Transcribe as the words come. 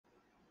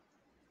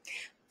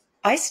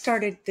I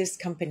started this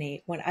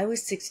company when I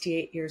was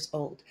 68 years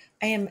old.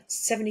 I am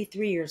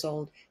 73 years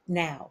old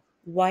now.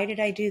 Why did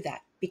I do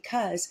that?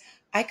 Because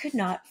I could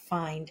not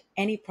find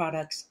any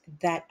products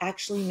that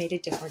actually made a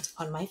difference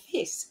on my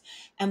face.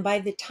 And by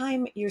the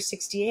time you're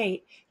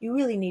 68, you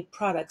really need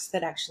products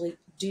that actually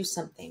do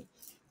something.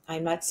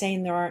 I'm not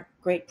saying there aren't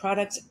great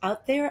products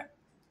out there.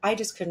 I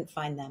just couldn't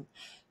find them.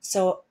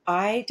 So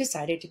I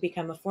decided to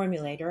become a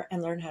formulator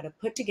and learn how to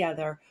put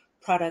together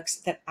products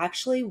that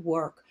actually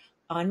work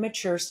on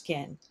mature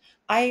skin.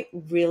 I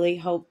really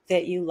hope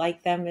that you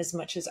like them as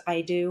much as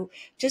I do.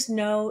 Just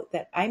know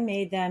that I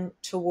made them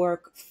to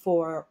work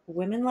for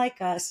women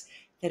like us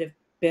that have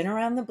been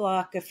around the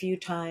block a few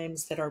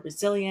times, that are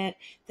resilient,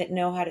 that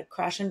know how to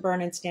crash and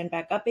burn and stand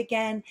back up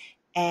again.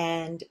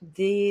 And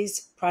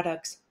these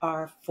products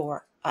are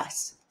for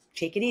us.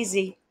 Take it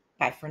easy.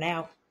 Bye for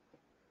now.